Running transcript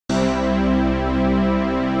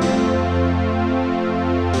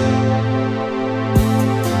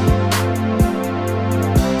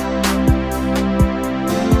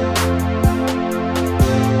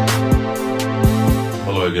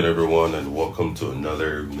welcome to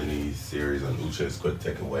another mini series on Uche's Quick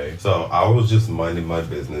Takeaway. So I was just minding my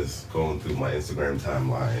business, going through my Instagram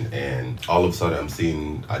timeline, and all of a sudden I'm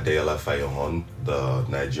seeing Adéọlá Fáyẹ̀hàn, the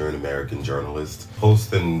Nigerian American journalist,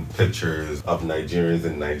 posting pictures of Nigerians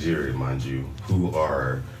in Nigeria, mind you, who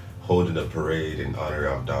are holding a parade in honor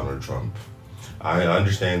of Donald Trump. I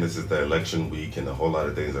understand this is the election week and a whole lot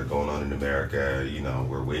of things are going on in America. You know,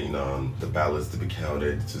 we're waiting on the ballots to be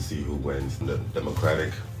counted to see who wins the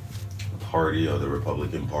Democratic Party or the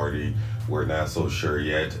Republican Party. We're not so sure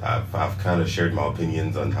yet. I've kind of shared my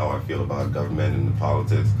opinions on how I feel about government and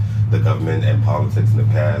the government and politics in the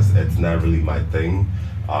past. It's not really my thing.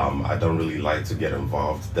 I don't really like to get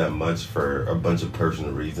involved that much for a bunch of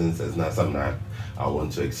personal reasons. It's not something I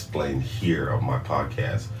want to explain here on my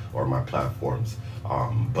podcast or my platforms.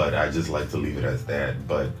 But I just like to leave it as that.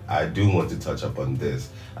 But I do want to touch up on this.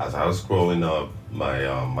 As I was scrolling up my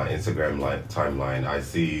Instagram timeline, I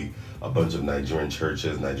see a bunch of Nigerian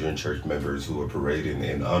church members who are parading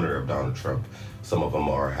in honor of Donald Trump. Some of them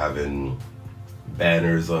are having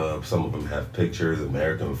banners up, some of them have pictures,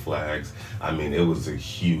 American flags. I mean, it was a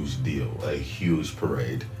huge deal, a huge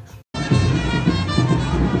parade.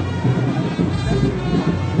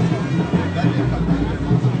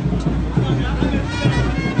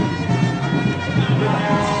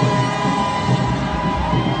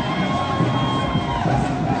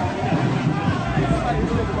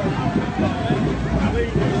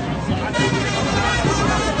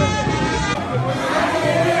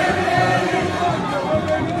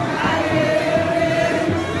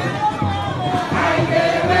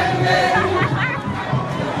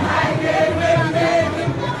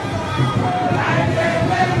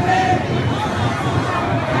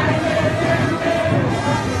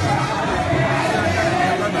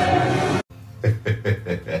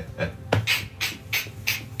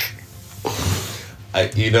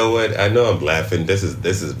 You know what? I know I'm laughing. This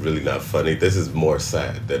is really not funny. This is more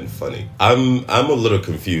sad than funny. I'm a little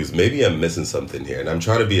confused. Maybe I'm missing something here, and I'm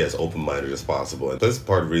trying to be as open-minded as possible. And that's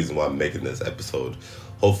part of the reason why I'm making this episode.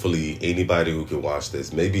 Hopefully, anybody who can watch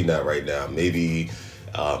this, maybe not right now, maybe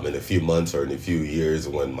in a few months or in a few years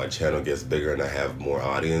when my channel gets bigger and I have more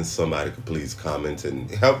audience, somebody could please comment and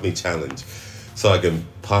help me challenge so I can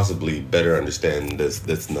possibly better understand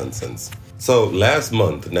this nonsense. So last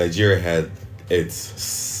month, Nigeria had its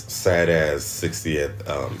sad-ass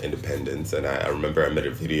 60th independence, and I remember I made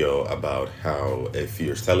a video about how if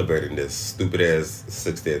you're celebrating this stupid-ass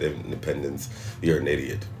 60th independence, you're an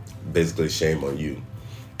idiot. Basically, shame on you.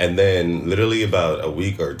 And then literally about a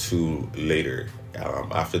week or two later,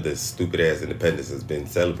 after this stupid-ass independence has been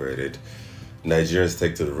celebrated, Nigerians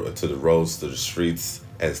take to the roads, to the streets,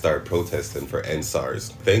 and start protesting for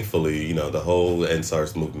EndSARS. Thankfully, you know, the whole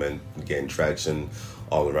EndSARS movement gained traction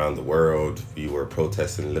all around the world. You were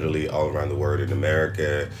protesting literally all around the world, in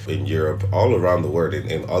America, in Europe, all around the world,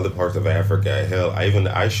 in other parts of Africa. Hell,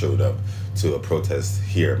 I showed up to a protest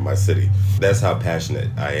here in my city. That's how passionate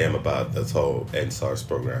I am about this whole EndSARS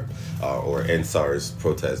program or EndSARS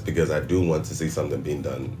protest, because I do want to see something being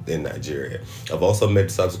done in Nigeria. I've also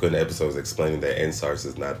made subsequent episodes explaining that EndSARS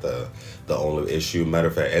is not the only issue. Matter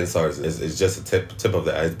of fact, EndSARS is just a tip of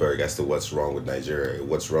the iceberg as to what's wrong with Nigeria.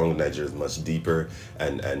 What's wrong with Nigeria is much deeper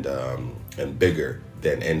and bigger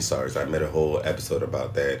than EndSARS. I made a whole episode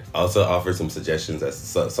about that. I also offered some suggestions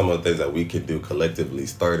as to some of the things that we can do collectively,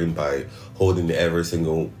 starting by holding every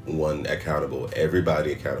single one accountable,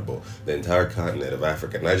 everybody accountable, the entire continent of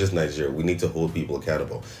Africa, not just Nigeria. We need to hold people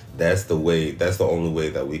accountable. That's the only way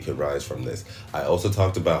that we can rise from this. I also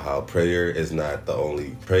talked about how prayer is not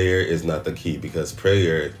the key, because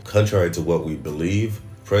prayer, contrary to what we believe,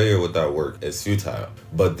 prayer without work is futile.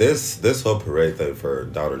 But this whole parade thing for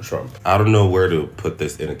Donald Trump, I don't know where to put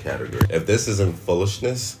this in a category. If this isn't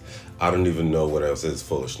foolishness, I don't even know what else is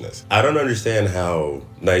foolishness. I don't understand how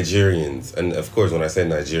Nigerians, and of course when I say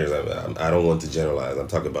Nigerians, I don't want to generalize. I'm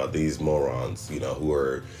talking about these morons, you know, who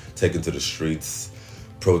are taken to the streets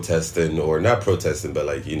protesting, or not protesting, but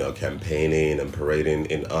like, you know, campaigning and parading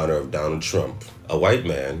in honor of Donald Trump, a white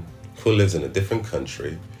man who lives in a different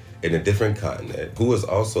country, in a different continent, who is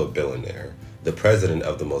also a billionaire, the president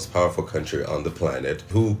of the most powerful country on the planet,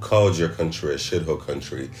 who called your country a shithole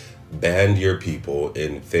country, banned your people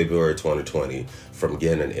in February 2020 from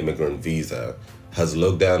getting an immigrant visa, has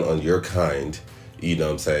looked down on your kind, you know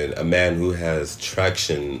what I'm saying, a man who has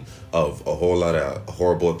traction of a whole lot of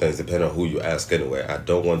horrible things, depending on who you ask anyway. I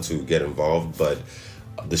don't want to get involved, but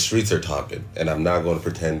The streets are talking, and I'm not going to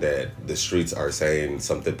pretend that the streets are saying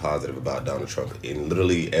something positive about Donald Trump. In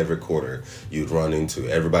literally every corner you'd run into,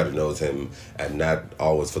 everybody knows him, and not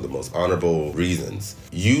always for the most honorable reasons.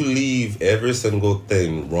 You leave every single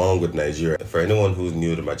thing wrong with Nigeria. For anyone who's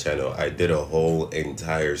new to my channel, I did a whole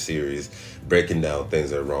entire series breaking down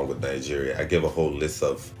things that are wrong with Nigeria. I give a whole list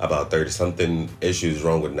of about 30 something issues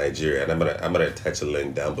wrong with Nigeria, and I'm gonna attach a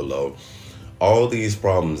link down below. All these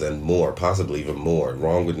problems and more, possibly even more,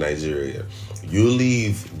 wrong with Nigeria. You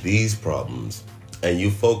leave these problems and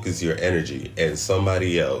you focus your energy, and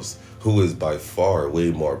somebody else who is by far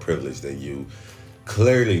way more privileged than you,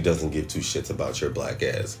 clearly doesn't give two shits about your black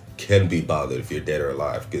ass, can be bothered if you're dead or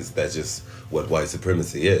alive, because that's just what white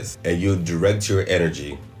supremacy is. And you direct your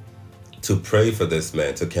energy to pray for this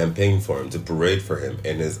man, to campaign for him, to parade for him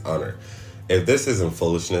in his honor. If this isn't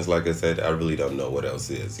foolishness, like I said, I really don't know what else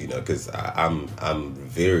is, because I'm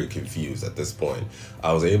very confused at this point.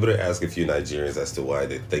 I was able to ask a few Nigerians as to why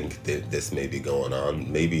they think that this may be going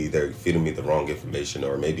on. Maybe they're feeding me the wrong information,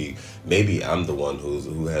 or maybe I'm the one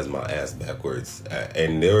who has my ass backwards.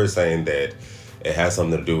 And they were saying that it has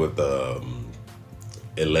something to do with the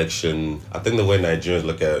election. I think the way Nigerians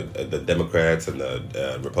look at the Democrats and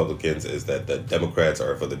the Republicans is that the Democrats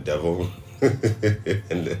are for the devil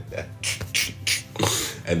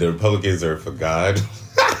and the Republicans are for God.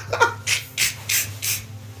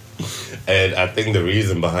 And I think the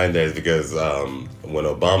reason behind that is because when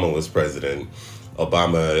Obama was president,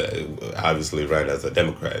 Obama obviously ran as a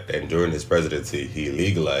Democrat, and during his presidency, he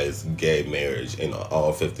legalized gay marriage in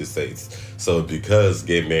all 50 states. So because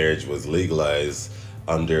gay marriage was legalized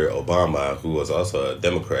under Obama, who was also a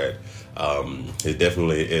Democrat, he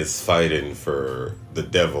definitely is fighting for the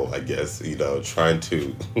devil, I guess, trying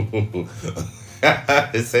to...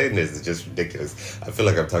 Saying this is just ridiculous. I feel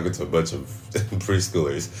like I'm talking to a bunch of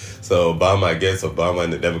preschoolers. So I guess Obama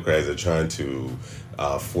and the Democrats are trying to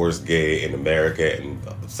force gay in America, and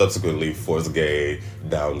subsequently force gay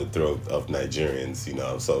down the throat of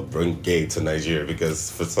Nigerians, so bring gay to Nigeria, because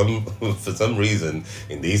for some reason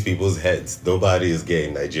in these people's heads, nobody is gay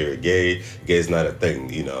in Nigeria. Gay is not a thing,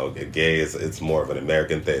 gay it's more of an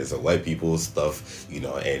American thing. It's a white people stuff,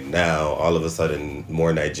 and now all of a sudden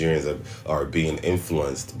more Nigerians are being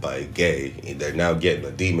influenced by gay. They're now getting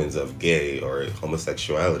the demons of gay or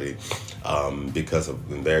homosexuality because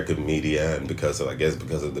of American media, and because of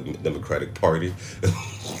the Democratic Party.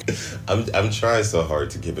 I'm trying so hard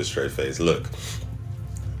to keep a straight face. Look,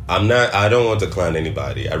 I don't want to clown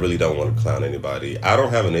anybody. I really don't want to clown anybody. I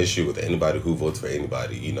don't have an issue with anybody who votes for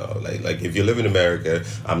anybody, like if you live in America,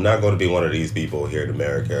 I'm not going to be one of these people here in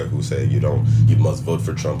America who say you must vote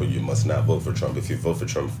for Trump or you must not vote for Trump. If you vote for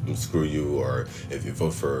Trump, screw you, or if you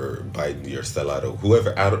vote for Biden, you're sellout, or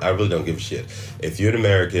whoever. I really don't give a shit. If you're an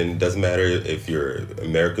American, doesn't matter if you're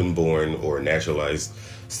American born or naturalized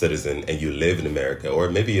citizen and you live in America, or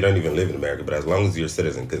maybe you don't even live in America, but as long as you're a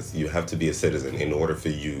citizen, because you have to be a citizen in order for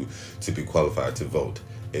you to be qualified to vote.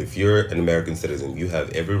 If you're an American citizen, you have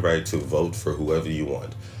every right to vote for whoever you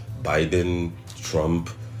want. Biden, Trump,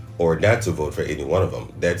 or not to vote for any one of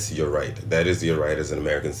them. That's your right. That is your right as an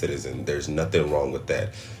American citizen. There's nothing wrong with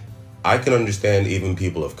that. I can understand even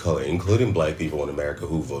people of color, including black people in America,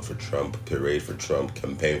 who vote for Trump, parade for Trump,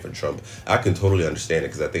 campaign for Trump. I can totally understand it,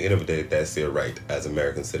 because at the end of the day, that's their right as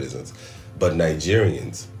American citizens. But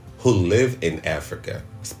Nigerians who live in Africa,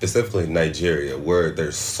 specifically Nigeria, where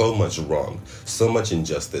there's so much wrong, so much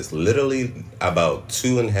injustice, literally about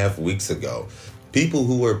 2.5 weeks ago, people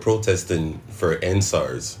who were protesting for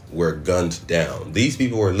NSARS were gunned down. These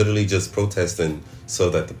people were literally just protesting so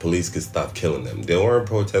that the police could stop killing them. They weren't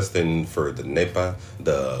protesting for the NEPA,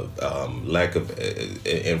 the lack of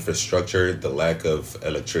infrastructure, the lack of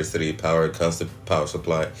electricity, constant power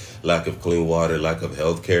supply, lack of clean water, lack of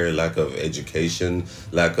healthcare, lack of education,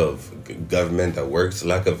 lack of government that works,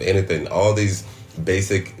 lack of anything. All these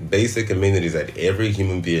basic amenities that every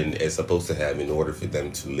human being is supposed to have in order for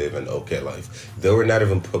them to live an okay life. They were not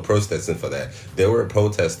even protesting for that. They were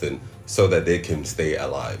protesting so that they can stay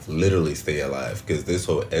alive, literally stay alive, because this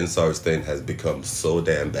whole NSARS thing has become so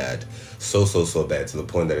damn bad, so bad, to the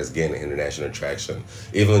point that it's gaining international traction.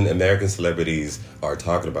 Even American celebrities are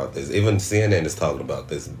talking about this. Even CNN is talking about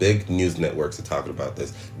this. Big news networks are talking about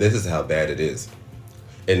this. This is how bad it is.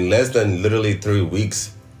 In less than literally 3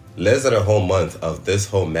 weeks, less than a whole month of this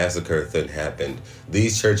whole massacre thing happened,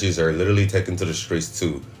 these churches are literally taken to the streets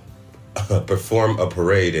to perform a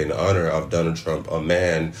parade in honor of Donald Trump, a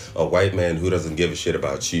white man who doesn't give a shit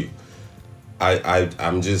about you.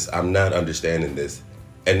 I'm not understanding this.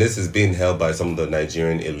 And this is being held by some of the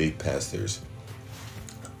Nigerian elite pastors.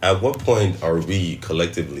 At what point are we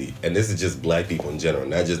collectively, and this is just black people in general,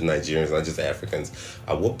 not just Nigerians, not just Africans,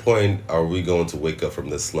 at what point are we going to wake up from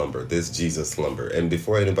this slumber, this Jesus slumber? And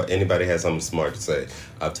before anybody has something smart to say,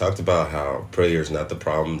 I've talked about how prayer is not the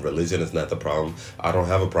problem, religion is not the problem. I don't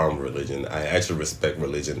have a problem with religion. I actually respect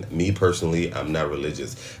religion. Me personally, I'm not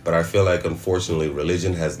religious, but I feel like unfortunately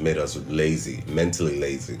religion has made us lazy, mentally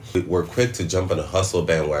lazy. We're quick to jump on a hustle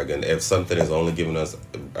bandwagon if something is only giving us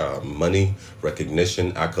money,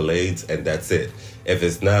 recognition, accolades, and that's it. If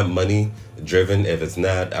it's not money driven, if it's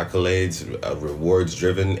not accolades, rewards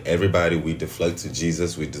driven, everybody, we deflect to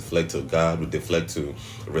Jesus, we deflect to God, we deflect to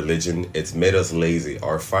religion. It's made us lazy.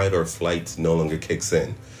 Our fight or flight no longer kicks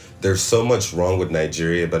in. There's so much wrong with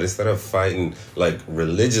Nigeria, but instead of fighting, like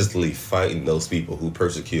religiously fighting those people who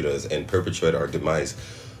persecute us and perpetrate our demise,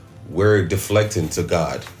 we're deflecting to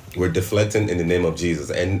God. We're deflecting in the name of Jesus.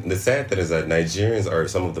 And the sad thing is that Nigerians are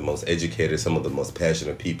some of the most educated, some of the most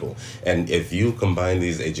passionate people. And if you combine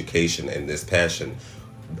these education and this passion,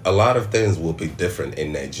 a lot of things will be different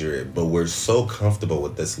in Nigeria. But we're so comfortable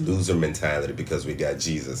with this loser mentality because we got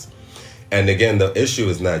Jesus. And again, the issue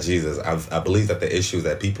is not Jesus. I believe that the issue is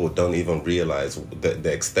that people don't even realize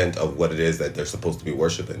the extent of what it is that they're supposed to be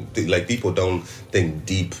worshiping. Like, people don't think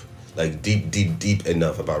deep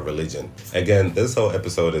enough about religion. Again, this whole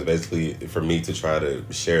episode is basically for me to try to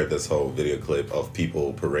share this whole video clip of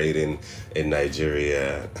people parading in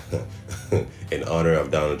Nigeria in honor of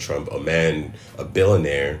Donald Trump, a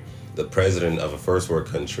billionaire, the president of a first world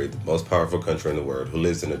country, the most powerful country in the world, who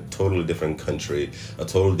lives in a totally different country, a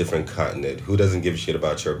totally different continent, who doesn't give a shit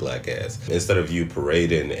about your black ass. Instead of you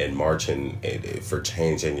parading and marching for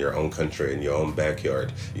change in your own country, in your own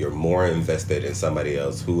backyard, you're more invested in somebody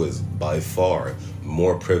else who is by far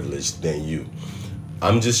more privileged than you.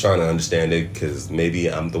 I'm just trying to understand it because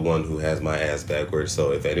maybe I'm the one who has my ass backwards.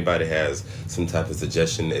 So if anybody has some type of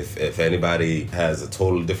suggestion, if anybody has a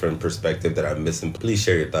totally different perspective that I'm missing, please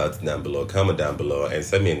share your thoughts down below, comment down below, and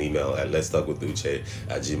send me an email at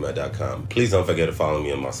letstalkwithuche@gmail.com. Please don't forget to follow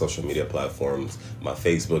me on my social media platforms. My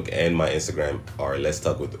Facebook and my Instagram are Let's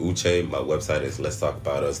Talk with Uche. My website is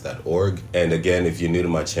letstalkaboutus.org. And again, if you're new to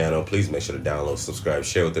my channel, please make sure to download, subscribe,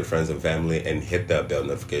 share with your friends and family, and hit that bell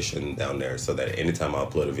notification down there so that anytime I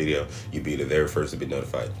upload a video, you'll be the very first to be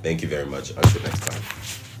notified. Thank you very much. Until next time.